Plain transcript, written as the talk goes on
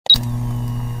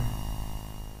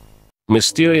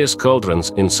Mysterious Cauldrons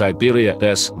in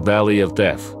Siberia's Valley of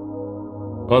Death.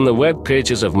 On the web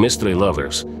pages of mystery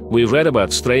lovers, we read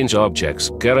about strange objects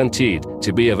guaranteed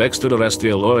to be of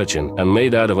extraterrestrial origin and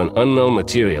made out of an unknown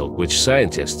material which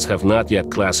scientists have not yet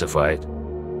classified.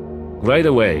 Right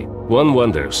away, one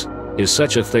wonders, is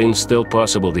such a thing still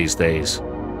possible these days?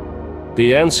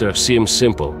 The answer seems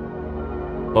simple.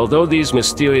 Although these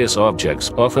mysterious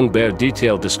objects often bear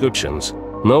detailed descriptions,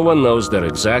 no one knows their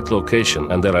exact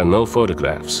location and there are no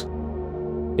photographs.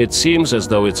 It seems as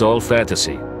though it's all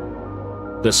fantasy.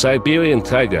 The Siberian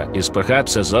taiga is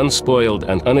perhaps as unspoiled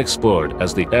and unexplored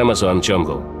as the Amazon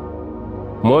jungle.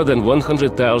 More than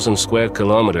 100,000 square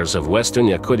kilometers of western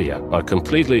Yakutia are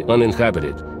completely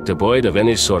uninhabited, devoid of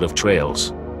any sort of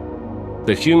trails.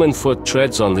 The human foot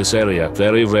treads on this area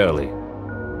very rarely.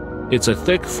 It's a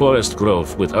thick forest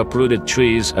growth with uprooted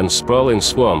trees and sprawling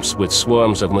swamps with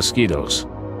swarms of mosquitoes.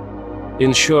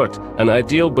 In short, an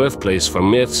ideal birthplace for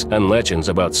myths and legends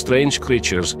about strange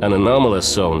creatures and anomalous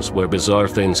zones where bizarre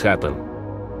things happen.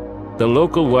 The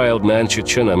local wild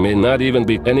Manchuchuna may not even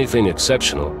be anything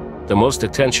exceptional. The most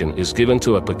attention is given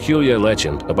to a peculiar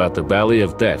legend about the Valley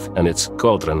of Death and its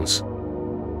cauldrons.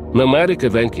 Nomadic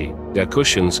Evenki,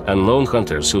 Yakutians and lone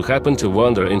hunters who happen to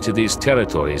wander into these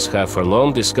territories have for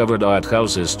long discovered odd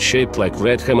houses shaped like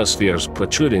red hemispheres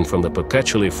protruding from the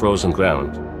perpetually frozen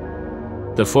ground.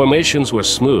 The formations were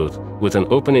smooth, with an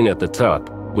opening at the top,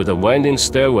 with a winding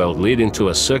stairwell leading to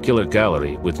a circular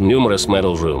gallery with numerous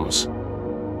metal rooms.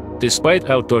 Despite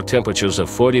outdoor temperatures of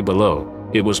 40 below,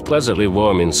 it was pleasantly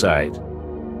warm inside.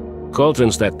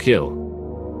 Cauldrons that kill.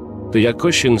 The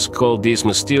Yakutians called these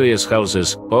mysterious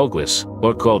houses oglis,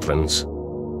 or cauldrons.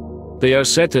 They are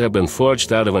said to have been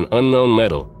forged out of an unknown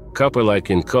metal, copper-like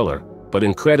in color, but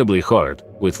incredibly hard,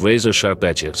 with razor-sharp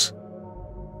edges.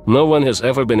 No one has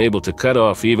ever been able to cut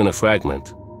off even a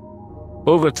fragment.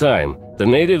 Over time, the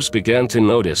natives began to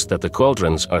notice that the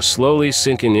cauldrons are slowly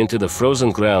sinking into the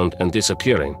frozen ground and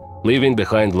disappearing, leaving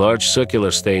behind large circular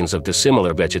stains of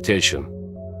dissimilar vegetation.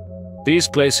 These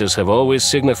places have always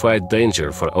signified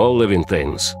danger for all living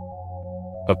things.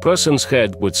 A person's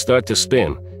head would start to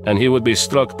spin, and he would be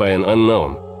struck by an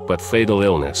unknown, but fatal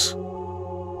illness.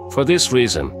 For this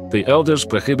reason, the elders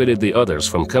prohibited the others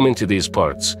from coming to these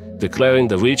parts, declaring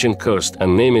the region cursed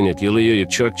and naming it Vilyuy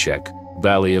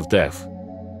Valley of Death.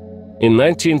 In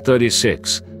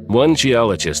 1936, one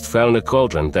geologist found a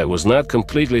cauldron that was not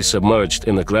completely submerged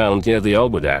in the ground near the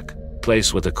Albudak,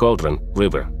 place with the Cauldron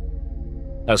River.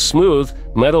 A smooth,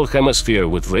 metal hemisphere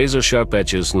with razor-sharp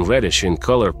edges and reddish in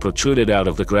color protruded out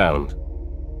of the ground.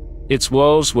 Its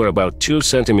walls were about 2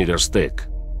 centimeters thick.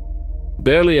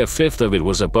 Barely a fifth of it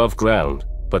was above ground,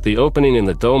 but the opening in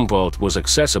the dome vault was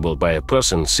accessible by a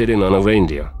person sitting on a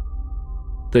reindeer.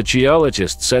 The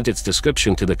geologist sent its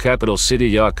description to the capital city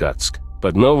Yakutsk,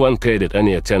 but no one paid it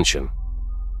any attention.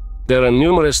 There are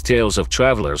numerous tales of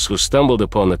travelers who stumbled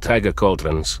upon the taiga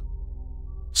cauldrons.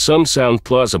 Some sound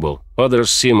plausible, others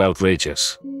seem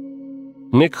outrageous.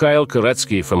 Mikhail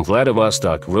Koretsky from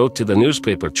Vladivostok wrote to the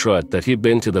newspaper Trud that he'd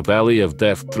been to the Valley of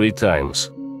Death 3 times.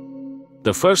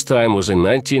 The first time was in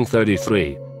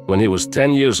 1933, when he was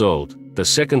 10 years old, the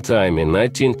second time in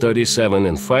 1937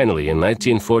 and finally in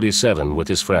 1947 with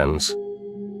his friends.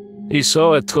 He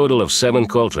saw a total of 7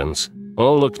 cauldrons,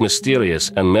 all looked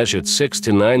mysterious and measured 6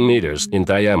 to 9 meters in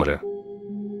diameter.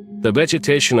 The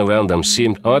vegetation around them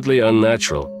seemed oddly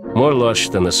unnatural, more lush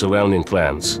than the surrounding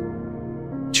plants.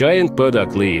 Giant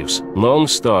burdock leaves, long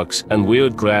stalks and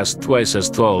weird grass twice as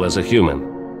tall as a human.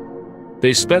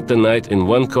 They spent the night in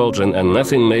one cauldron and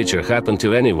nothing major happened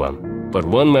to anyone, but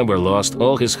one member lost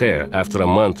all his hair after a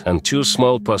month and 2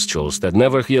 small pustules that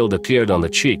never healed appeared on the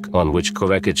cheek on which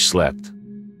Korekich slept.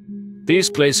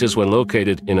 These places were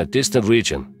located in a distant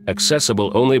region,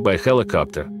 accessible only by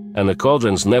helicopter, and the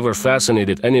cauldrons never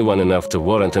fascinated anyone enough to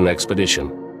warrant an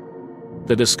expedition.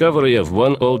 The discovery of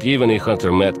one old Yevgeny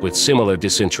hunter met with similar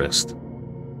disinterest.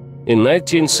 In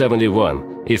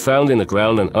 1971, he found in the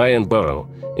ground an iron burrow,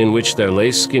 in which there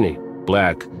lay skinny,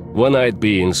 black, one-eyed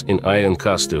beings in iron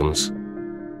costumes.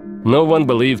 No one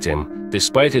believed him,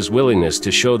 despite his willingness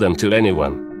to show them to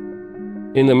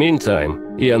anyone. In the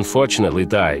meantime, he unfortunately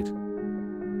died.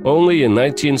 Only in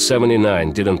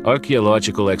 1979 did an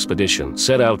archaeological expedition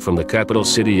set out from the capital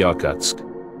city Yakutsk.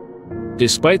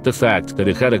 Despite the fact that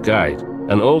it had a guide,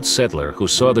 an old settler who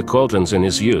saw the cauldrons in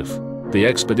his youth, the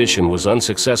expedition was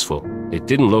unsuccessful. It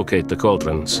didn't locate the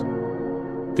cauldrons.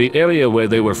 The area where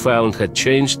they were found had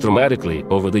changed dramatically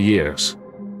over the years.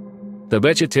 The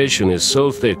vegetation is so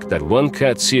thick that one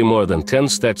can't see more than 10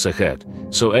 steps ahead,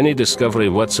 so any discovery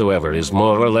whatsoever is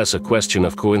more or less a question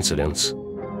of coincidence.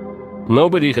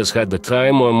 Nobody has had the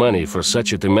time or money for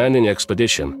such a demanding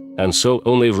expedition, and so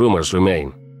only rumors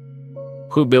remain.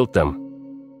 Who built them?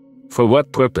 For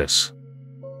what purpose?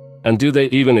 And do they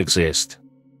even exist?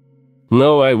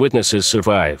 No eyewitnesses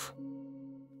survive.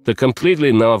 The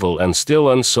completely novel and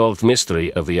still unsolved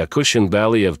mystery of the Yakutian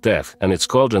Valley of Death and its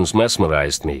cauldrons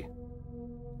mesmerized me.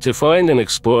 To find and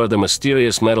explore the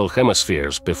mysterious metal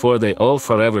hemispheres before they all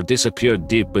forever disappeared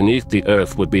deep beneath the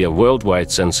earth would be a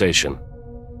worldwide sensation.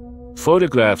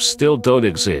 Photographs still don't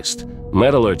exist.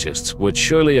 Metallurgists would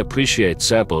surely appreciate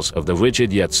samples of the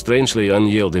rigid yet strangely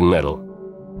unyielding metal.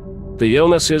 The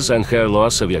illnesses and hair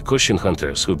loss of Yakutian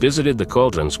hunters who visited the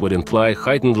cauldrons would imply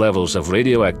heightened levels of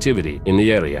radioactivity in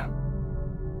the area.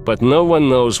 But no one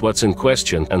knows what's in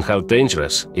question and how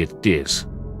dangerous it is.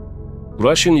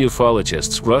 Russian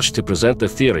ufologists rush to present the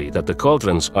theory that the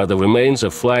cauldrons are the remains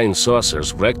of flying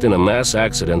saucers wrecked in a mass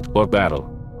accident or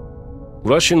battle.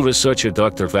 Russian researcher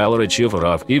Dr. Valery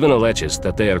Chuvarov even alleges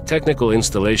that they are technical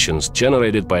installations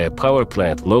generated by a power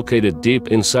plant located deep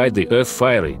inside the Earth's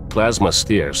fiery plasma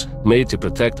spheres, made to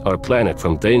protect our planet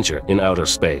from danger in outer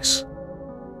space.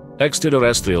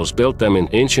 Extraterrestrials built them in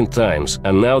ancient times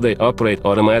and now they operate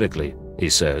automatically, he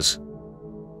says.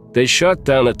 They shot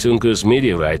down a Tungus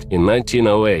meteorite in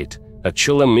 1908, a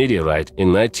Chulam meteorite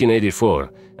in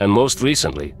 1984, and most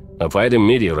recently, a Vitum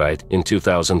meteorite in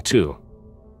 2002.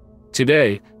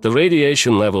 Today, the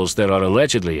radiation levels there are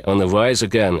allegedly on the rise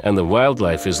again and the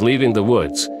wildlife is leaving the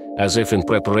woods, as if in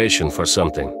preparation for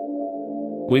something.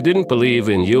 We didn't believe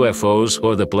in UFOs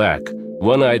or the black,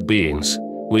 one-eyed beings.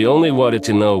 We only wanted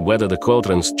to know whether the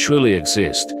cauldrons truly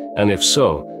exist, and if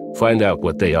so, find out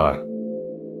what they are.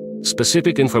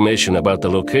 Specific information about the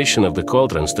location of the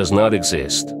cauldrons does not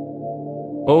exist.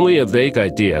 Only a vague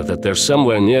idea that they're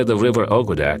somewhere near the river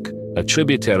Okrug, a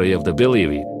tributary of the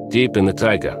Vilyuy, deep in the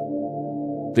taiga.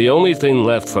 The only thing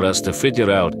left for us to figure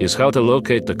out is how to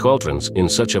locate the cauldrons in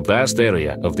such a vast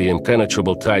area of the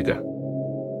impenetrable taiga.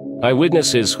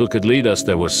 Eyewitnesses who could lead us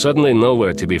there were suddenly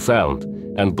nowhere to be found,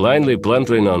 and blindly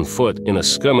blundering on foot in a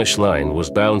skirmish line was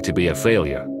bound to be a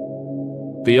failure.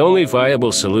 The only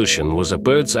viable solution was a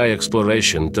bird's-eye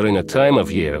exploration during a time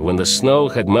of year when the snow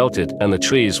had melted and the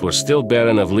trees were still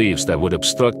barren of leaves that would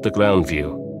obstruct the ground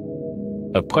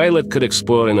view. A pilot could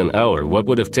explore in an hour what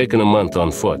would have taken a month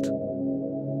on foot.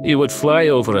 He would fly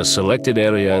over a selected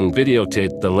area and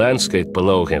videotape the landscape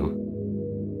below him.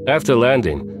 After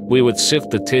landing, we would sift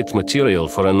the taped material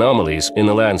for anomalies in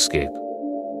the landscape.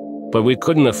 But we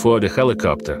couldn't afford a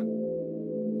helicopter.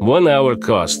 1 hour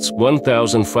costs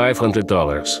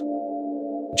 $1,500.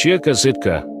 Jirka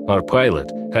Zitka, our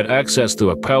pilot, had access to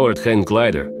a powered hang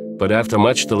glider, but after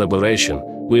much deliberation,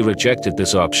 we rejected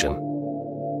this option.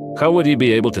 How would he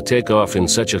be able to take off in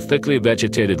such a thickly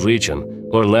vegetated region,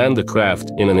 or land the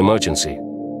craft in an emergency?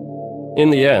 In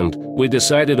the end, we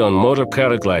decided on motor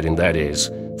paragliding, that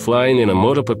is, flying in a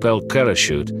motor-propelled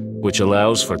parachute, which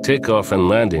allows for takeoff and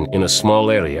landing in a small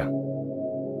area.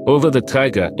 Over the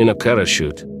taiga in a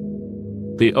parachute.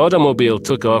 The automobile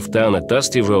took off down a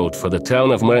dusty road for the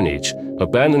town of Mernich,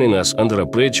 abandoning us under a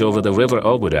bridge over the river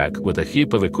Okrug with a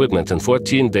heap of equipment and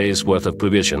 14 days' worth of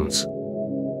provisions.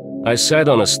 I sat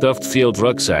on a stuffed field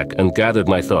rucksack and gathered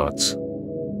my thoughts.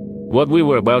 What we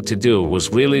were about to do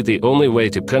was really the only way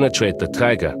to penetrate the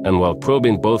taiga, and while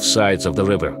probing both sides of the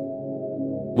river.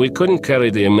 We couldn't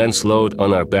carry the immense load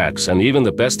on our backs, and even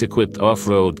the best-equipped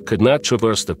off-road could not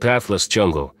traverse the pathless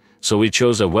jungle, so we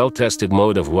chose a well-tested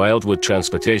mode of wildwood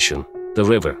transportation, the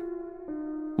river.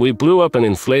 We blew up an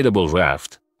inflatable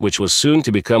raft, which was soon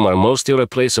to become our most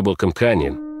irreplaceable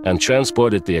companion, and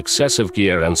transported the excessive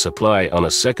gear and supply on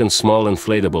a second small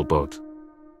inflatable boat.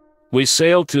 We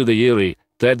sailed through the eerie,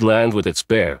 dead land with its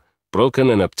bare,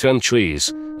 broken and upturned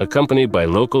trees, accompanied by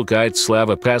local guide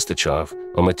Slava Pastichov,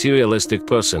 a materialistic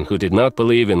person who did not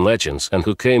believe in legends and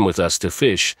who came with us to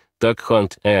fish, duck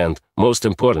hunt and, most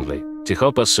importantly, to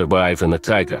help us survive in the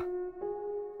taiga.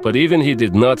 But even he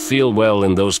did not feel well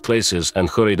in those places and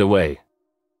hurried away.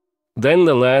 Then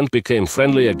the land became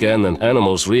friendly again and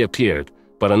animals reappeared,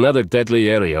 but another deadly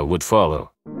area would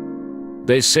follow.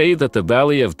 They say that the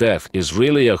Valley of Death is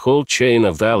really a whole chain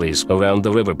of valleys around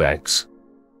the riverbanks.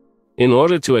 In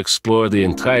order to explore the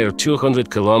entire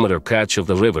 200-kilometer patch of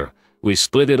the river, we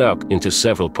split it up into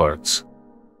several parts.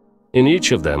 In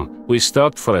each of them, we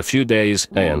stopped for a few days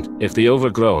and, if the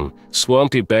overgrown,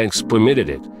 swampy banks permitted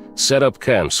it, set up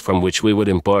camps from which we would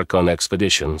embark on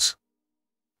expeditions.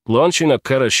 Launching a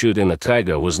parachute in the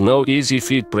taiga was no easy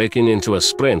feat. Breaking into a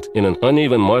sprint in an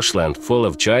uneven marshland full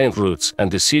of giant roots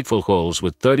and deceitful holes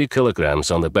with 30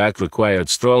 kilograms on the back required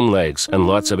strong legs and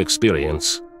lots of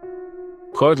experience.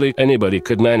 Hardly anybody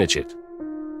could manage it.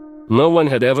 No one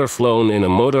had ever flown in a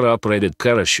motor-operated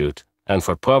parachute, and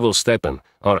for Pavel Stepan,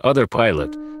 our other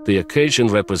pilot, the occasion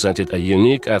represented a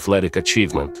unique athletic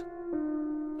achievement.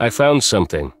 "I found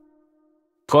something,"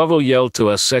 Pavel yelled to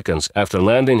us seconds after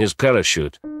landing his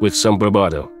parachute, with some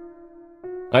bravado.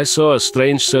 "I saw a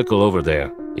strange circle over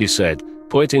there," he said,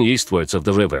 pointing eastwards of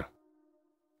the river.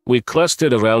 We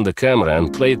clustered around the camera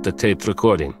and played the taped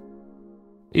recording.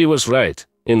 He was right.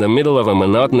 In the middle of a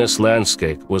monotonous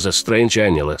landscape was a strange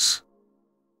annulus.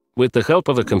 With the help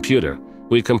of a computer,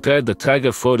 we compared the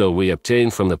taiga photo we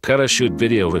obtained from the parachute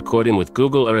video recording with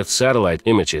Google Earth satellite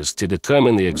images to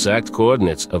determine the exact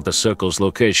coordinates of the circle's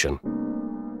location.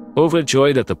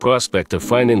 Overjoyed at the prospect of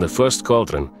finding the first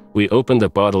cauldron, we opened a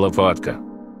bottle of vodka.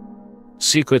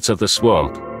 Secrets of the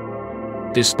Swamp.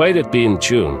 Despite it being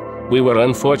June, we were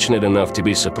unfortunate enough to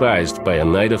be surprised by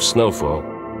a night of snowfall.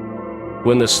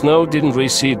 When the snow didn't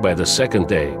recede by the second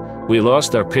day, we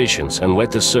lost our patience and went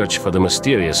to search for the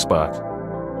mysterious spot.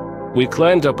 We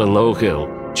climbed up a low hill,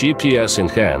 GPS in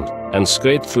hand, and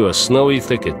scraped through a snowy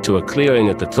thicket to a clearing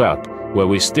at the top, where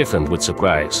we stiffened with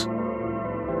surprise.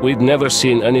 We'd never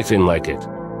seen anything like it.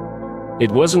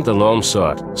 It wasn't a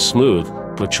long-sought, smooth,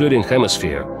 protruding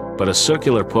hemisphere, but a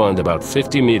circular pond about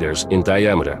 50 meters in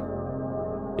diameter.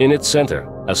 In its center,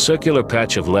 a circular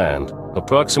patch of land,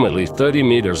 approximately 30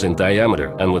 meters in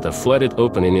diameter and with a flooded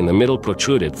opening in the middle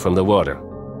protruded from the water.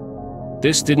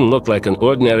 This didn't look like an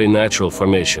ordinary natural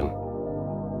formation.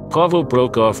 Pavel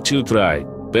broke off 2 dry,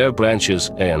 bare branches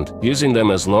and, using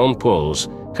them as long poles,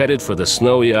 headed for the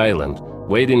snowy island,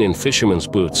 wading in fisherman's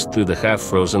boots through the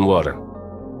half-frozen water.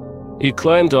 He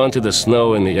climbed onto the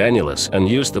snow in the annulus and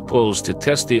used the poles to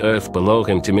test the earth below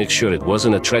him to make sure it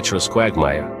wasn't a treacherous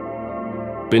quagmire.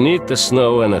 Beneath the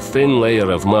snow and a thin layer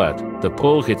of mud, the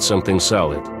pole hit something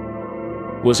solid.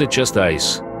 Was it just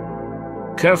ice?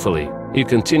 Carefully, he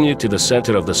continued to the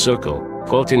center of the circle,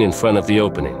 halting in front of the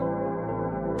opening.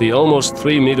 The almost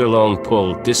 3-meter-long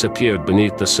pole disappeared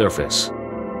beneath the surface.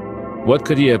 What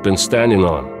could he have been standing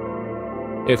on?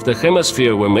 If the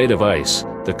hemisphere were made of ice,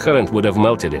 the current would have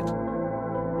melted it.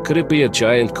 Could it be a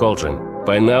giant cauldron,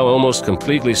 by now almost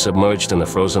completely submerged in the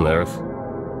frozen earth?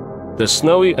 The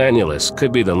snowy annulus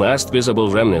could be the last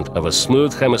visible remnant of a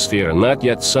smooth hemisphere not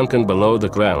yet sunken below the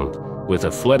ground, with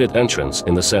a flooded entrance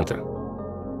in the center.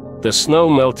 The snow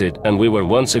melted and we were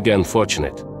once again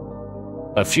fortunate.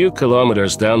 A few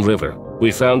kilometers downriver,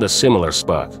 we found a similar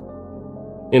spot.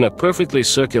 In a perfectly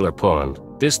circular pond,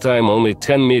 this time only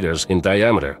 10 meters in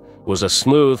diameter, was a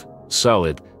smooth,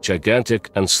 solid, gigantic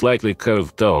and slightly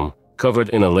curved dome, covered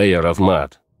in a layer of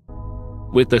mud.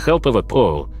 With the help of a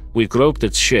pole, we groped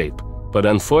its shape, but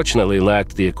unfortunately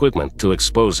lacked the equipment to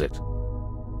expose it.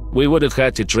 We would have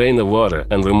had to drain the water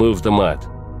and remove the mud.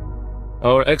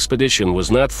 Our expedition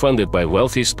was not funded by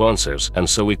wealthy sponsors, and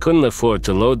so we couldn't afford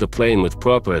to load the plane with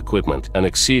proper equipment and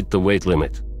exceed the weight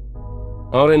limit.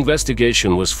 Our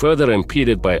investigation was further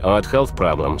impeded by odd health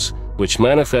problems, which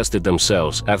manifested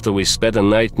themselves after we spent a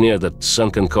night near the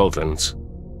sunken cauldrons.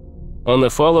 On the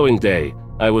following day,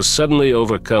 I was suddenly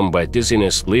overcome by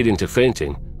dizziness leading to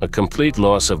fainting, a complete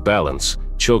loss of balance,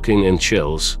 choking and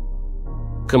chills.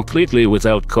 Completely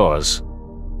without cause.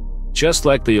 Just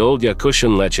like the old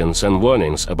Yakutian legends and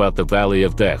warnings about the Valley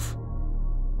of Death.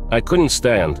 I couldn't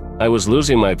stand, I was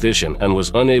losing my vision and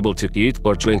was unable to eat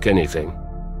or drink anything.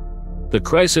 The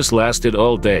crisis lasted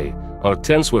all day, our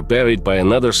tents were buried by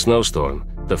another snowstorm,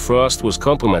 the frost was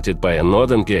complemented by a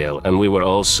northern gale and we were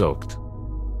all soaked.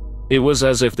 It was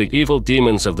as if the evil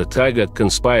demons of the taiga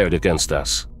conspired against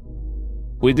us.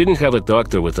 We didn't have a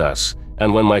doctor with us,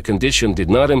 and when my condition did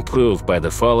not improve by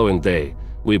the following day,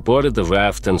 we boarded the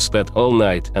raft and spent all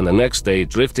night and the next day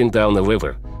drifting down the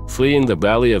river, fleeing the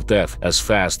Valley of Death as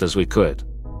fast as we could.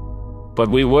 But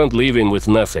we weren't leaving with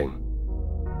nothing.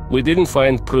 We didn't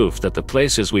find proof that the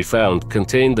places we found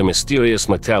contained the mysterious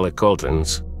metallic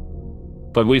cauldrons.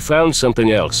 But we found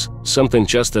something else, something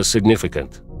just as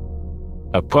significant.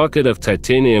 A pocket of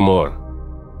titanium ore.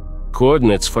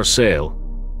 Coordinates for sale.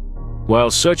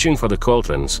 While searching for the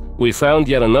cauldrons, we found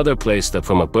yet another place that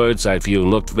from a bird's eye view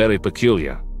looked very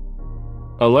peculiar.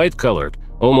 A light-colored,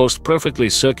 almost perfectly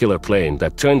circular plain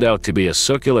that turned out to be a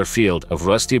circular field of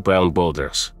rusty brown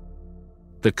boulders.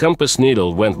 The compass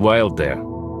needle went wild there.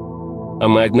 A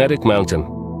magnetic mountain?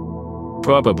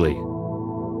 Probably.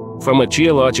 From a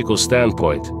geological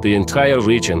standpoint, the entire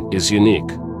region is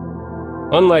unique.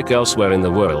 Unlike elsewhere in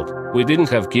the world, we didn't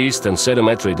have geest and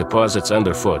sedimentary deposits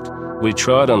underfoot. We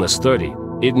trod on the sturdy,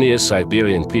 igneous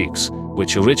Siberian peaks,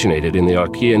 which originated in the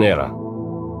Archean era.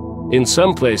 In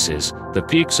some places, the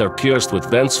peaks are pierced with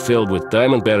vents filled with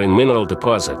diamond-bearing mineral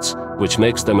deposits, which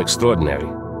makes them extraordinary.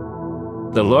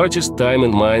 The largest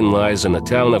diamond mine lies in the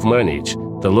town of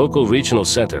Mernij, the local regional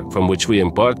center from which we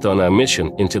embarked on our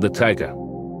mission into the taiga.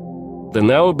 The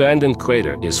now abandoned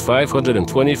crater is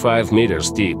 525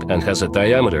 meters deep and has a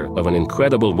diameter of an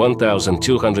incredible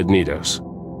 1,200 meters.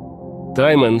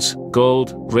 Diamonds,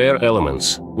 gold, rare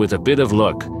elements, with a bit of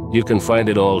luck, you can find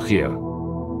it all here.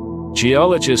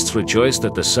 Geologists rejoiced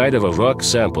at the sight of a rock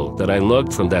sample that I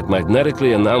lugged from that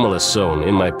magnetically anomalous zone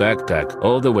in my backpack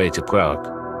all the way to Prague.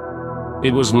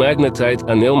 It was magnetite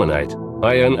and ilmenite,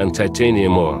 iron and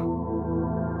titanium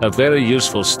ore. A very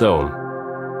useful stone.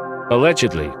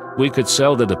 Allegedly, we could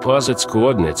sell the deposit's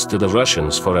coordinates to the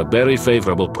Russians for a very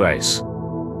favorable price.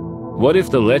 What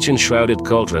if the legend-shrouded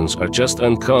cauldrons are just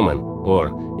uncommon, or,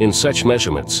 in such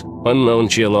measurements, unknown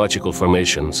geological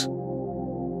formations?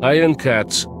 Iron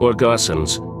cats, or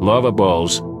gossans, lava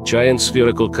balls, giant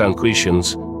spherical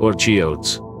concretions, or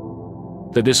geodes.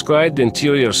 The described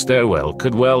interior stairwell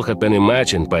could well have been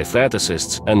imagined by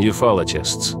fantasists and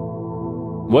ufologists.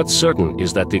 What's certain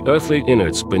is that the earthly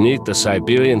innards beneath the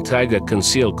Siberian taiga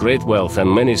conceal great wealth and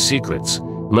many secrets,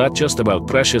 not just about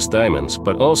precious diamonds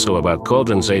but also about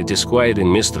cauldrons, a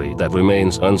disquieting mystery that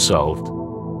remains unsolved.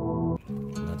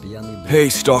 Hey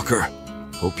stalker,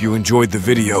 hope you enjoyed the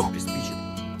video.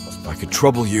 If I could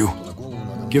trouble you,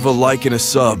 give a like and a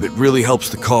sub, it really helps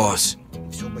the cause.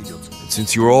 And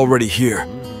since you're already here,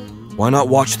 why not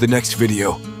watch the next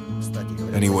video?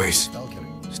 Anyways,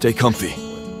 stay comfy.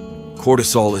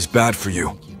 Cortisol is bad for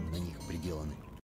you.